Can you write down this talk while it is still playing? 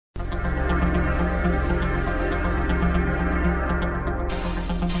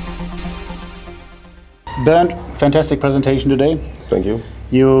Bernd, fantastic presentation today. Thank you.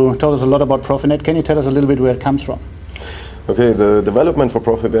 You told us a lot about PROFINET. Can you tell us a little bit where it comes from? Okay, the development for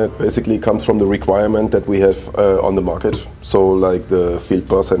PROFINET basically comes from the requirement that we have on the market. So like the field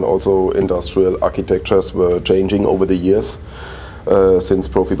bus and also industrial architectures were changing over the years since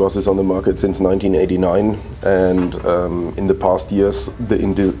Profibus is on the market since 1989. And in the past years, the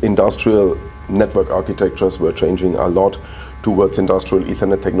industrial network architectures were changing a lot towards industrial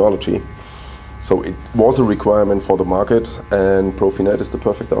Ethernet technology. So it was a requirement for the market, and PROFINET is the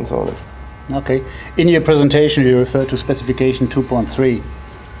perfect answer on it. Okay. In your presentation, you referred to specification 2.3.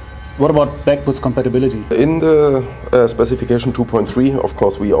 What about backwards compatibility? In the specification 2.3, of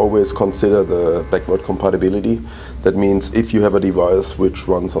course, we always consider the backward compatibility. That means if you have a device which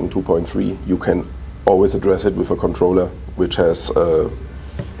runs on 2.3, you can always address it with a controller which has a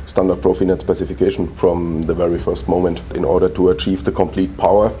standard PROFINET specification from the very first moment. In order to achieve the complete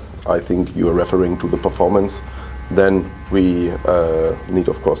power, I think you are referring to the performance. Then we need,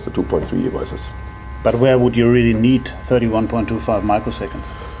 of course, the 2.3 devices. But where would you really need 31.25 microseconds?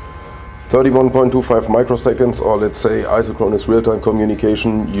 31.25 microseconds, or let's say isochronous real-time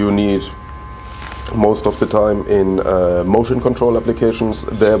communication, you need most of the time in motion control applications,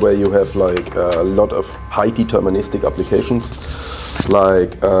 there where you have like a lot of high deterministic applications,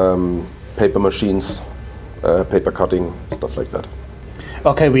 like paper machines, paper cutting, stuff like that.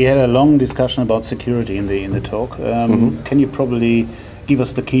 Okay, we had a long discussion about security in the talk. Can you probably give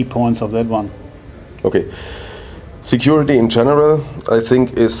us the key points of that one? Okay, security in general, I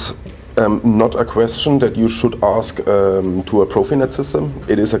think, is not a question that you should ask to a PROFINET system.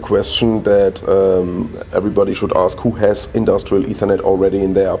 It is a question that everybody should ask who has industrial Ethernet already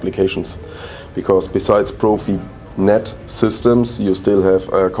in their applications. Because besides PROFINET systems, you still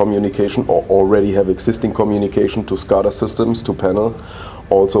have communication, or already have existing communication to SCADA systems, to panel,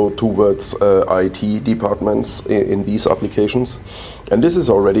 also towards IT departments in these applications. And this is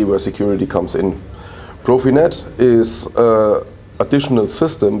already where security comes in. PROFINET is additional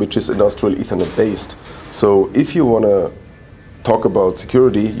system which is industrial Ethernet based. So if you want to talk about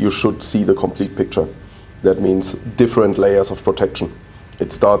security, you should see the complete picture. That means different layers of protection.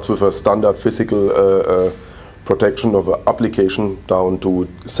 It starts with a standard physical protection of an application down to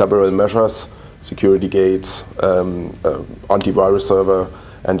several measures, security gates, antivirus server,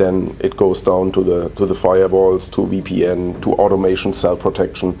 and then it goes down to the firewalls, to VPN, to automation, cell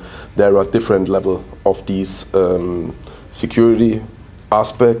protection. There are different levels of these security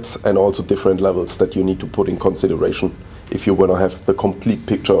aspects, and also different levels that you need to put in consideration if you want to have the complete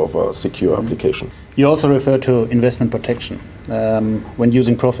picture of a secure application. You also refer to investment protection when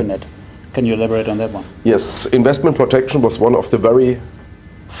using PROFINET. Can you elaborate on that one? Yes, investment protection was one of the very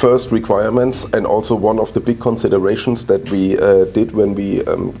first requirements, and also one of the big considerations that we did when we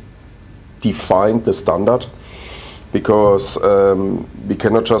defined the standard. Because we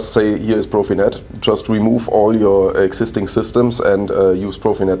cannot just say, here is PROFINET, just remove all your existing systems and use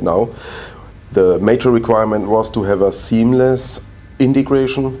PROFINET now. The major requirement was to have a seamless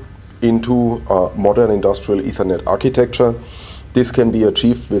integration into a modern industrial Ethernet architecture. This can be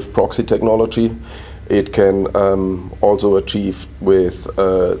achieved with proxy technology. It can also achieve with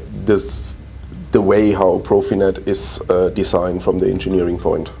the way how PROFINET is designed from the engineering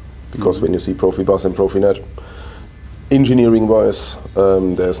point. Because when you see Profibus and PROFINET, engineering-wise,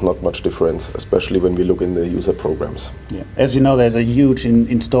 there's not much difference, especially when we look in the user programs. Yeah. As you know, there's a huge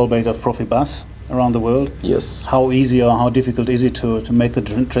install base of Profibus around the world. Yes. How easy or how difficult is it to make the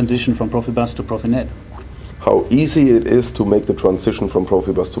transition from Profibus to PROFINET? How easy it is to make the transition from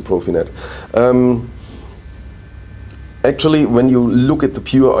Profibus to PROFINET. Actually, when you look at the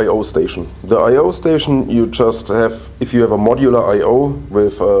pure I/O station, the I/O station you just have, if you have a modular I/O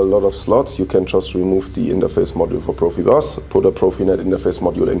with a lot of slots, you can just remove the interface module for Profibus, put a PROFINET interface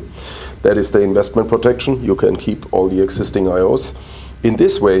module in. That is the investment protection. You can keep all the existing I/Os. In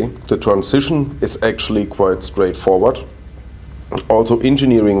this way, the transition is actually quite straightforward. Also,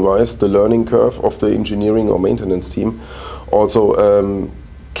 engineering-wise, the learning curve of the engineering or maintenance team also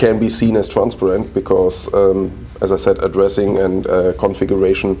can be seen as transparent, because as I said, addressing and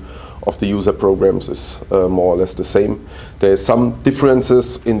configuration of the user programs is more or less the same. There are some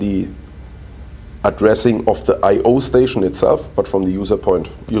differences in the addressing of the I/O station itself, but from the user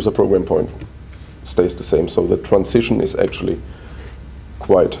program point, stays the same. So the transition is actually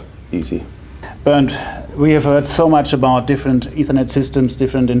quite easy. Bernd, we have heard so much about different Ethernet systems,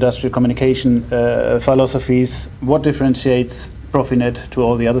 different industrial communication philosophies. What differentiates PROFINET to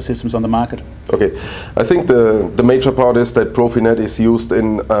all the other systems on the market? Okay, I think the major part is that PROFINET is used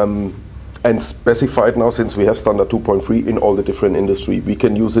in and specified now, since we have standard 2.3 in all the different industry. We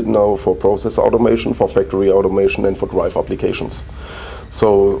can use it now for process automation, for factory automation, and for drive applications.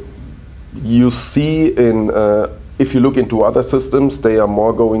 So you see if you look into other systems, they are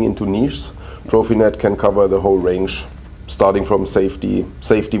more going into niches. PROFINET can cover the whole range, starting from safety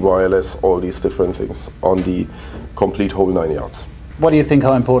wireless, all these different things on the complete whole 9 yards. What do you think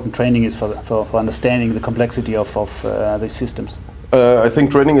how important training is for understanding the complexity of these systems? I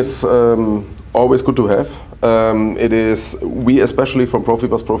think training is always good to have. We especially from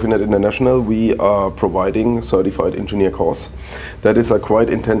Profibus PROFINET International, we are providing certified engineer course. That is a quite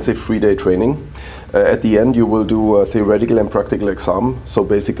intensive 3-day training. At the end you will do a theoretical and practical exam. So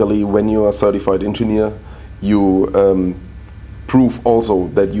basically when you are a certified engineer, you prove also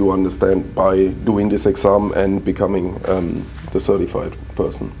that you understand by doing this exam and becoming the certified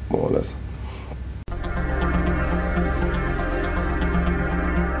person, more or less.